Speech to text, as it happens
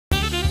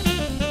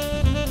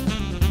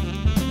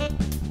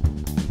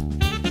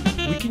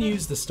can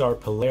use the star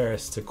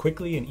Polaris to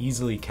quickly and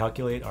easily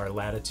calculate our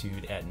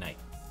latitude at night.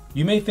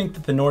 You may think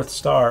that the North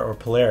Star, or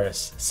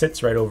Polaris,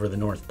 sits right over the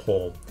North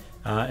Pole,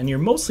 and you're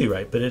mostly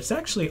right, but it's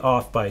actually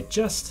off by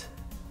just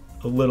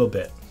a little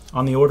bit,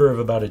 on the order of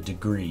about a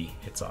degree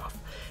it's off.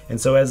 And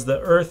so as the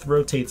Earth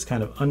rotates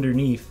kind of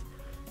underneath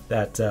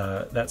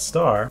that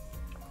star,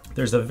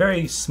 there's a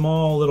very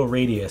small little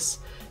radius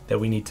that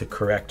we need to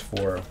correct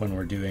for when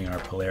we're doing our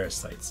Polaris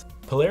sights.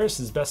 Polaris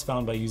is best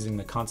found by using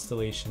the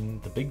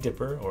constellation the Big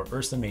Dipper, or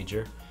Ursa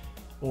Major,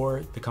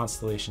 or the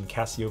constellation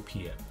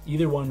Cassiopeia.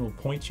 Either one will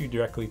point you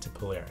directly to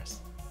Polaris.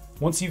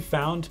 Once you've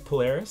found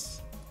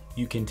Polaris,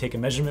 you can take a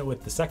measurement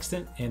with the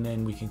sextant, and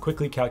then we can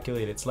quickly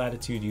calculate its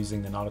latitude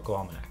using the Nautical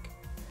Almanac.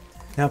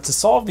 Now, to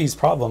solve these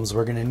problems,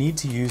 we're going to need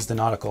to use the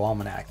Nautical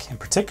Almanac, and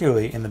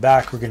particularly in the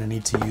back, we're going to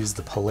need to use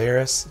the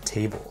Polaris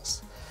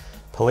tables.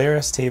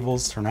 Polaris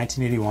tables from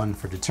 1981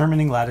 for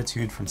determining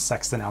latitude from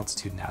sextant,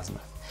 altitude, and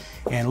azimuth.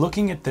 And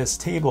looking at this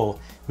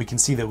table, we can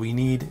see that we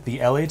need the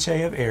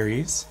LHA of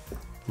Aries,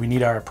 we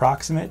need our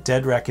approximate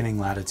dead reckoning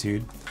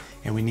latitude,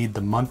 and we need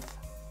the month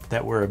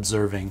that we're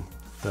observing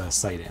the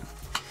sight in.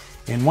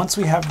 And once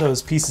we have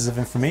those pieces of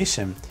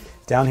information,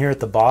 down here at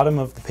the bottom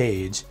of the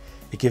page,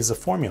 it gives a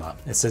formula.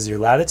 It says your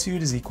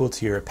latitude is equal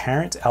to your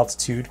apparent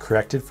altitude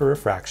corrected for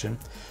refraction.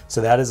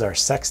 So that is our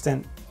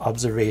sextant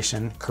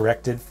observation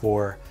corrected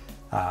for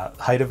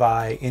height of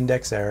eye,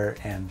 index error,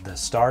 and the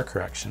star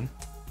correction,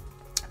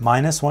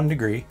 minus 1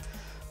 degree,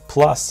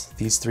 plus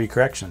these three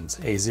corrections,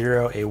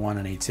 A0, A1,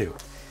 and A2.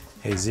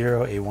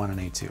 A0, A1, and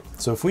A2.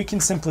 So if we can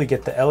simply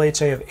get the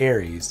LHA of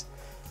Aries,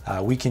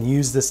 we can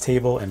use this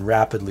table and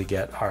rapidly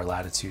get our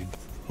latitude.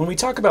 When we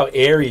talk about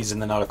Aries in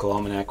the Nautical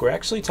Almanac, we're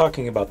actually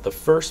talking about the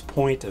first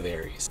point of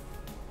Aries.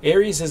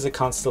 Aries is a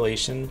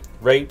constellation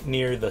right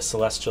near the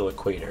celestial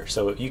equator,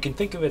 so you can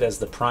think of it as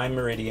the prime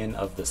meridian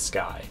of the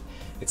sky.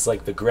 It's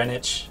like the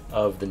Greenwich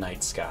of the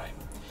night sky.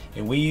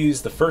 And we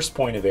use the first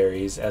point of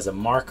Aries as a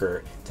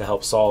marker to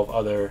help solve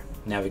other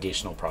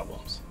navigational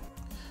problems.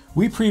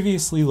 We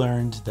previously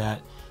learned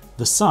that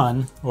the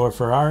sun, or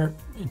for our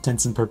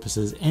intents and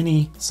purposes,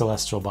 any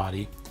celestial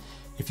body,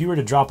 if you were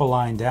to drop a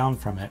line down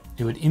from it,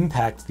 it would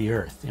impact the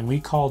Earth. And we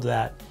called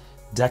that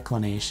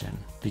declination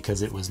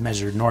because it was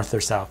measured north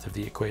or south of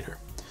the equator.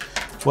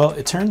 Well,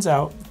 it turns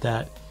out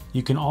that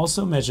you can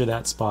also measure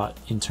that spot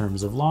in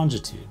terms of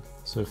longitude.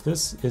 So if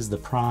this is the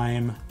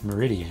prime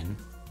meridian,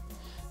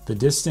 the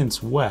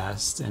distance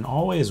west, and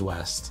always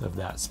west of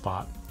that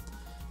spot,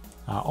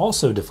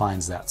 also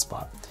defines that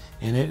spot.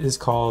 And it is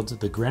called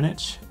the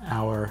Greenwich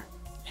hour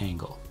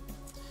angle.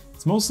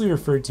 It's mostly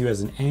referred to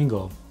as an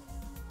angle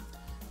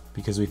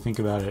because we think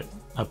about it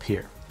up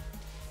here.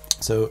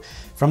 So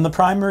from the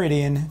prime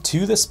meridian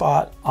to the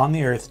spot on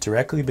the Earth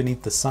directly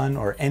beneath the sun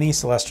or any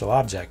celestial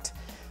object,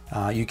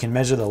 you can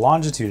measure the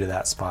longitude of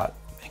that spot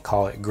and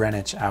call it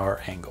Greenwich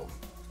hour angle.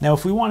 Now,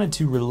 if we wanted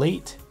to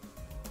relate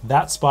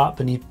that spot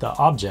beneath the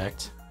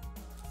object,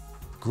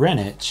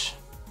 Greenwich,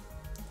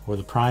 or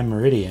the prime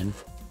meridian,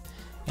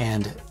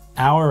 and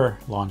our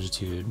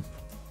longitude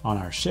on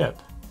our ship,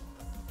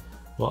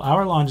 well,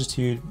 our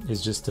longitude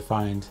is just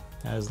defined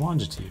as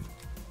longitude.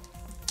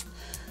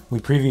 We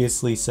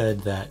previously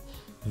said that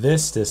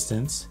this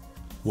distance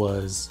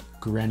was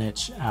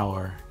Greenwich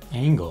hour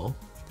angle,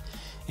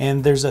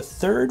 and there's a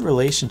third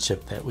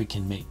relationship that we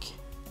can make.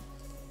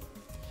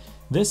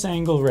 This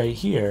angle right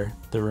here,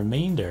 the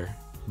remainder,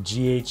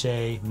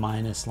 GHA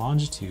minus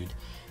longitude,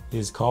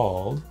 is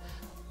called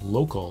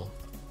local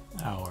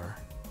hour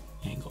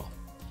angle.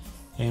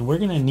 And we're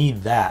going to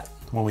need that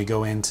when we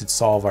go in to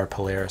solve our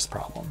Polaris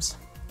problems,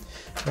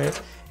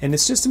 right? And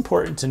it's just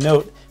important to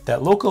note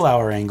that local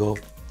hour angle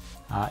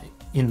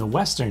in the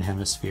Western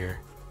Hemisphere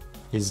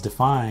is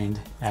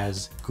defined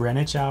as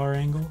Greenwich hour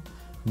angle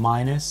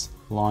minus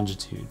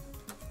longitude.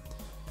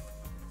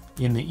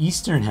 In the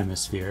Eastern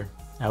Hemisphere,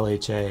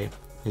 LHA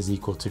is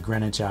equal to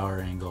Greenwich hour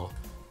angle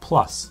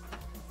plus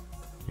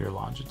your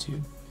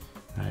longitude.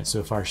 All right, so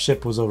if our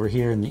ship was over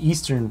here in the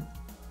Eastern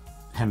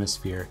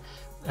Hemisphere,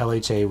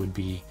 LHA would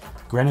be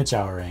Greenwich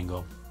hour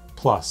angle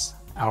plus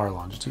our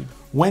longitude.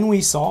 When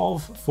we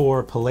solve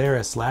for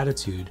Polaris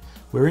latitude,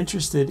 we're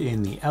interested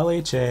in the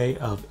LHA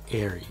of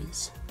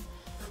Aries.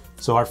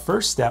 So our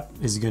first step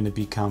is going to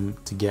become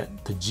to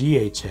get the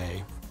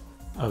GHA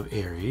of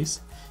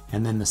Aries,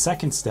 and then the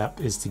second step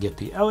is to get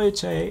the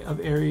LHA of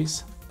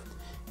Aries,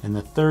 and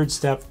the third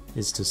step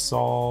is to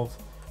solve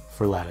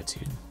for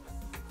latitude.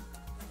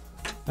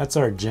 That's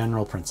our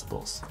general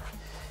principles.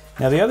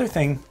 Now, the other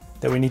thing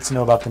that we need to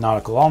know about the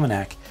Nautical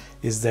Almanac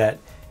is that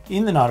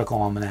in the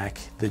Nautical Almanac,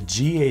 the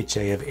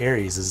GHA of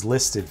Aries is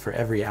listed for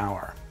every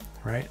hour,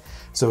 right?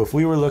 So if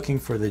we were looking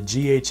for the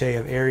GHA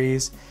of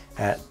Aries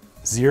at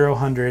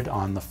 0000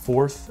 on the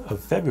 4th of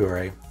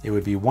February, it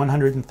would be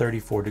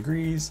 134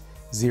 degrees,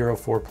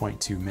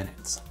 04.2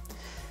 minutes.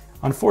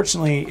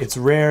 Unfortunately, it's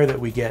rare that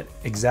we get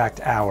exact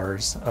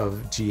hours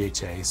of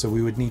GHA, so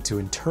we would need to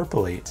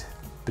interpolate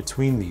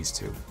between these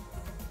two.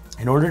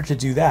 In order to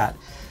do that,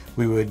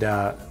 we would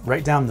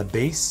write down the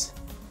base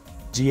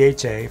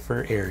GHA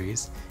for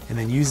Aries, and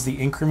then use the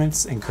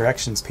increments and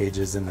corrections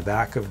pages in the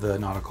back of the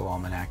Nautical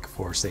Almanac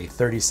for, say,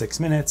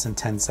 36 minutes and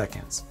 10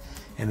 seconds.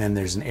 And then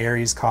there's an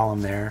Aries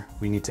column there.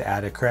 We need to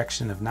add a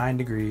correction of 9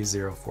 degrees,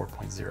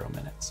 4.0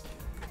 minutes.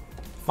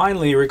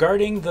 Finally,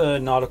 regarding the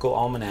Nautical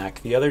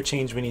Almanac, the other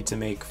change we need to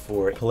make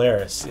for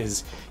Polaris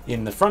is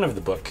in the front of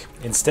the book.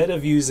 Instead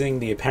of using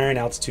the apparent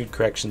altitude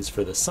corrections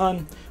for the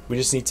sun, we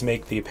just need to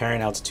make the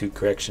apparent altitude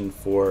correction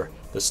for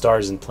the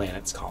stars and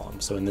planets column.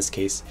 So in this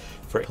case,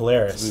 for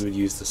Polaris, we would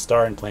use the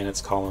star and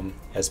planets column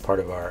as part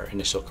of our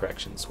initial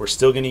corrections. We're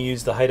still going to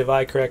use the height of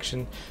eye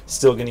correction,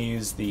 still going to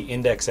use the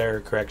index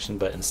error correction,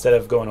 but instead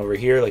of going over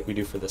here like we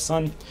do for the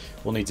sun,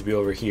 we'll need to be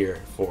over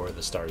here for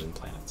the stars and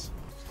planets.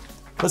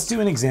 Let's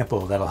do an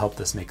example that'll help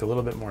this make a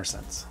little bit more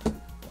sense.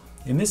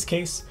 In this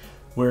case,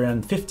 we're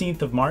on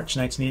 15th of March,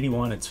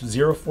 1981. It's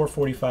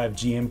 0445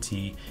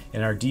 GMT,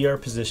 and our DR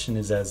position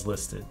is as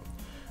listed.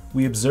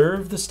 We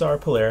observe the star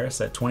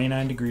Polaris at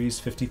 29 degrees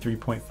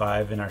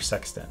 53.5 in our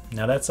sextant.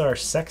 Now that's our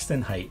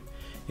sextant height.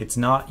 It's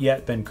not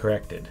yet been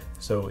corrected.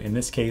 So in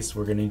this case,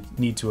 we're going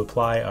to need to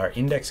apply our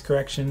index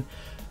correction,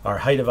 our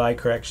height of eye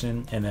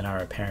correction, and then our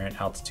apparent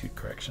altitude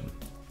correction.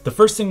 The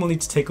first thing we'll need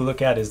to take a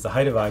look at is the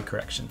height of eye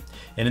correction.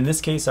 And in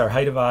this case, our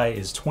height of eye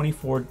is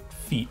 24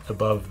 feet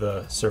above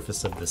the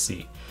surface of the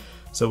sea.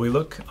 So we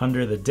look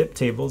under the dip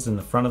tables in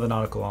the front of the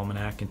Nautical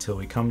Almanac until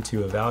we come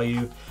to a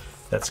value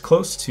that's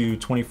close to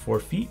 24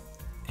 feet.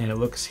 And it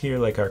looks here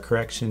like our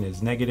correction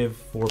is negative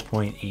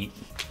 4.8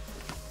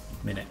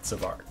 minutes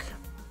of arc.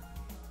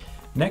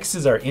 Next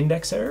is our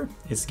index error.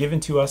 It's given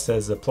to us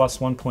as a plus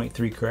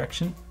 1.3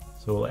 correction.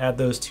 So we'll add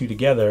those two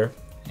together,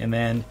 and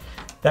then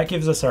that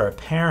gives us our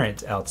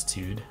apparent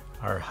altitude,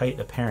 our height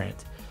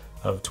apparent,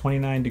 of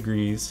 29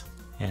 degrees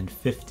and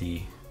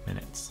 50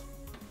 minutes.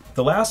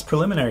 The last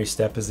preliminary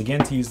step is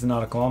again to use the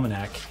Nautical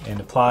Almanac and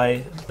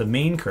apply the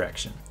main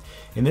correction.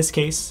 In this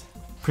case,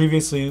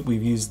 previously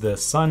we've used the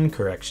sun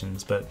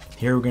corrections, but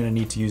here we're going to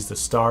need to use the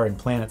star and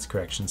planets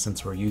correction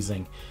since we're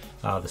using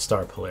the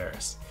star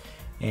Polaris.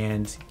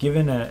 And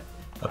given an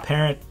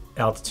apparent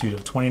altitude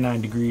of 29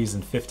 degrees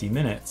and 50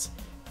 minutes,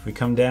 if we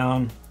come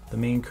down the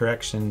main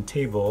correction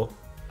table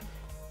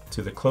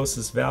to the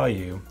closest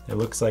value, it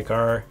looks like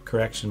our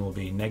correction will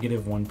be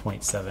negative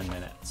 1.7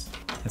 minutes.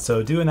 And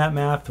so doing that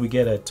math, we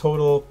get a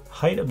total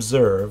height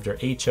observed, or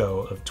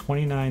HO, of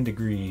 29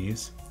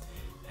 degrees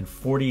and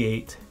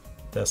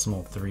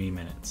 48.3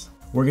 minutes.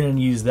 We're going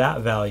to use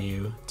that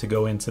value to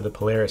go into the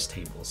Polaris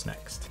tables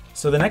next.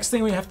 So the next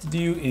thing we have to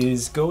do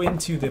is go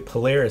into the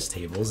Polaris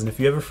tables, and if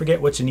you ever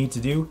forget what you need to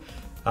do,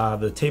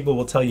 the table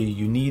will tell you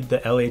you need the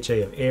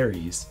LHA of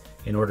Aries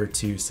in order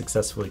to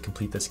successfully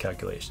complete this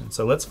calculation.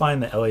 So let's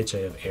find the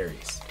LHA of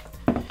Aries.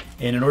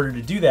 And in order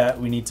to do that,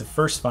 we need to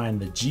first find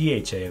the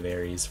GHA of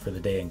Aries for the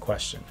day in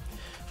question.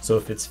 So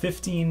if it's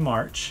 15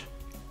 March,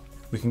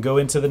 we can go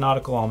into the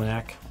Nautical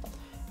Almanac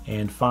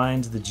and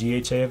find the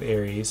GHA of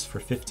Aries for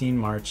 15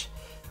 March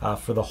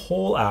for the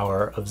whole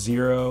hour of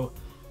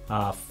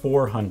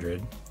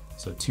 0400,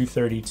 so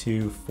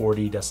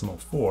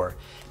 232.40.4.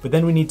 But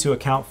then we need to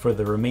account for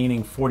the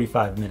remaining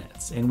 45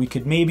 minutes. And we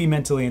could maybe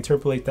mentally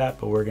interpolate that,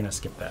 but we're gonna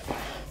skip that.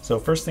 So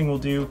first thing we'll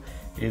do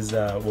is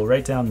we'll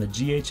write down the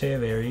GHA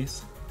of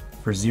Aries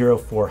for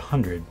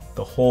 0400,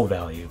 the whole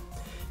value.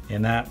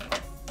 And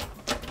that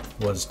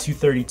was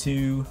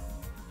 232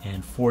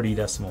 and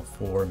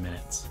 40.4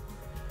 minutes,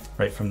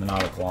 right from the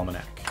Nautical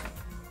Almanac.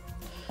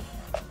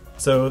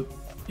 So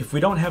if we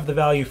don't have the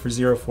value for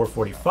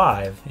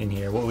 0445 in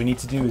here, what we need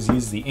to do is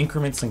use the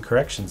increments and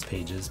corrections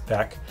pages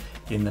back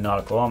in the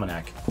Nautical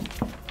Almanac.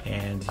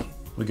 And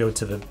we go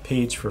to the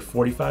page for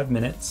 45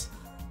 minutes,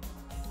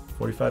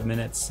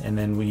 and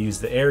then we use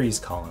the Aries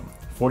column.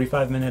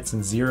 45 minutes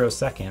and 0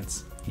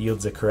 seconds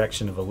yields a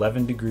correction of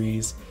 11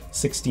 degrees,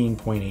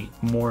 16.8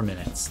 more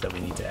minutes that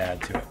we need to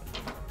add to it.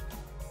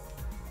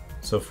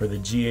 So for the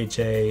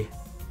GHA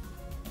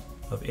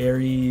of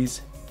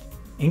Aries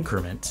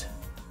increment,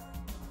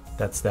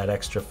 that's that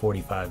extra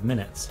 45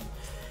 minutes.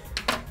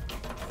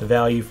 The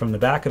value from the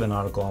back of the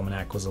Nautical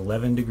Almanac was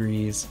 11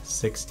 degrees,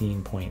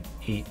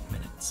 16.8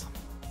 minutes.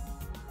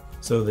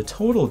 So the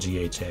total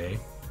GHA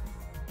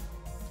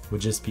would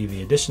just be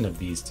the addition of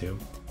these two.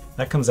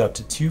 That comes out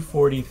to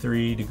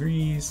 243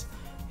 degrees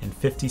and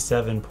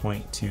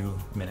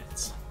 57.2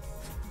 minutes.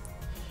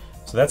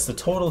 So that's the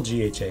total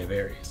GHA of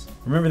Aries.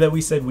 Remember that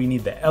we said we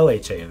need the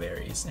LHA of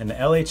Aries, and the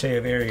LHA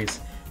of Aries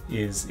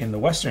is in the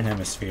Western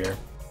Hemisphere.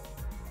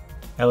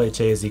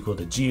 LHA is equal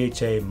to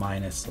GHA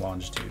minus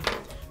longitude.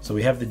 So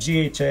we have the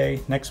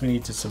GHA. Next we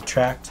need to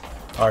subtract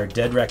our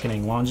dead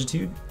reckoning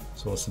longitude.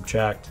 So we'll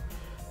subtract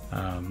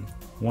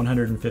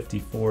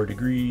 154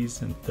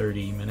 degrees and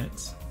 30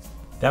 minutes.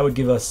 That would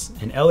give us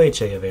an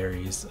LHA of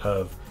Aries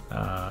of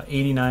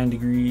 89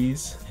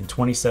 degrees and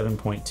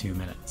 27.2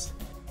 minutes.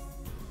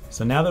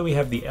 So now that we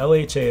have the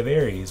LHA of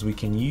Aries, we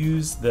can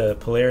use the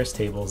Polaris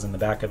tables in the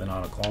back of the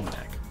Nautical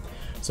Almanac.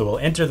 So we'll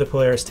enter the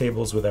Polaris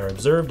tables with our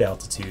observed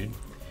altitude,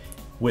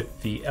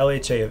 with the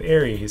LHA of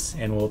Aries,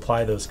 and we'll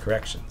apply those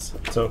corrections.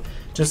 So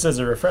just as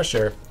a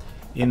refresher,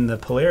 in the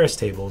Polaris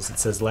tables, it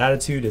says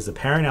latitude is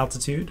apparent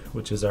altitude,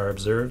 which is our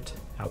observed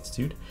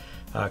altitude,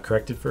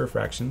 corrected for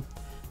refraction,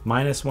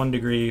 minus 1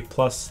 degree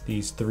plus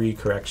these 3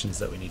 corrections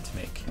that we need to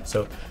make.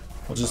 So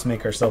we'll just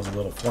make ourselves a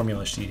little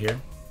formula sheet here.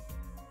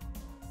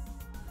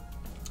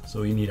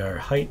 So we need our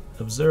height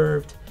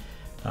observed,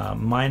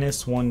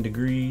 minus 1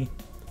 degree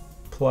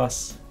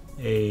plus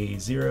a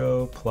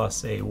 0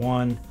 plus a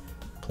 1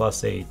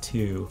 plus a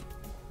 2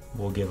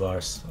 will give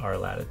us our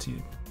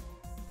latitude.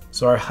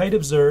 So our height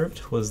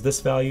observed was this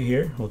value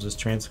here. We'll just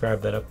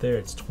transcribe that up there.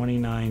 It's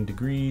 29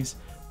 degrees,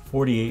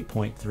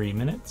 48.3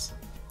 minutes.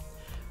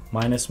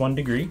 Minus 1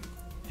 degree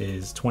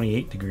is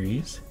 28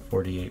 degrees,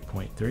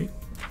 48.3.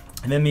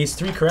 And then these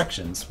 3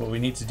 corrections, what we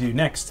need to do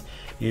next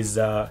is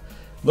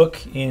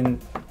look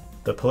in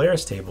the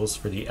Polaris tables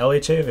for the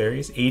LHA of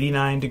Aries,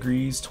 89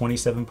 degrees,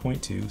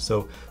 27.2.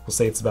 So we'll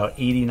say it's about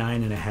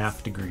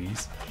 89.5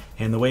 degrees.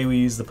 And the way we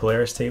use the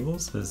Polaris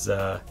tables is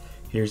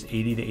here's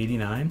 80 to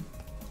 89.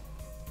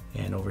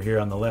 And over here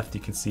on the left,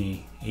 you can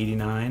see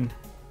 89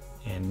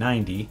 and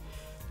 90,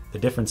 the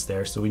difference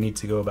there. So we need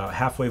to go about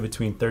halfway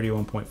between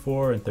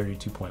 31.4 and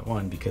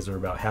 32.1 because we're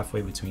about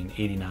halfway between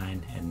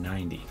 89 and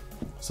 90.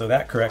 So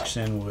that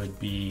correction would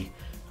be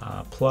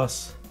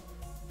plus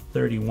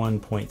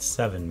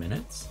 31.7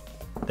 minutes.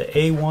 The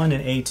A1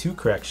 and A2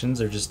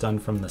 corrections are just done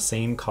from the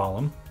same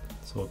column.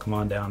 So we'll come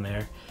on down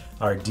there.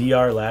 Our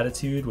DR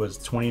latitude was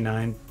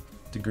 29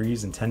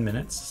 degrees and 10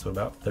 minutes, so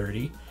about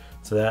 30.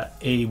 So that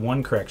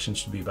A1 correction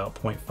should be about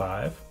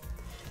 0.5.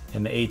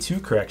 And the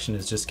A2 correction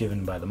is just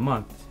given by the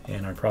month,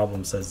 and our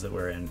problem says that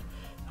we're in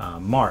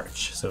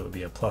March, so it would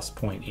be a plus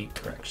 0.8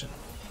 correction.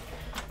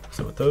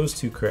 So with those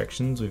 2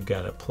 corrections, we've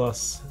got a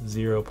plus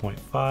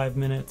 0.5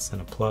 minutes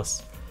and a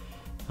plus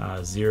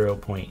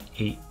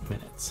 0.8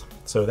 minutes.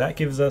 So that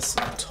gives us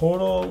a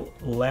total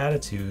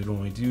latitude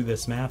when we do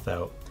this math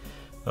out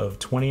of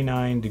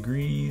 29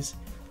 degrees,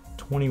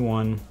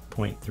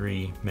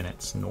 21.3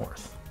 minutes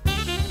north.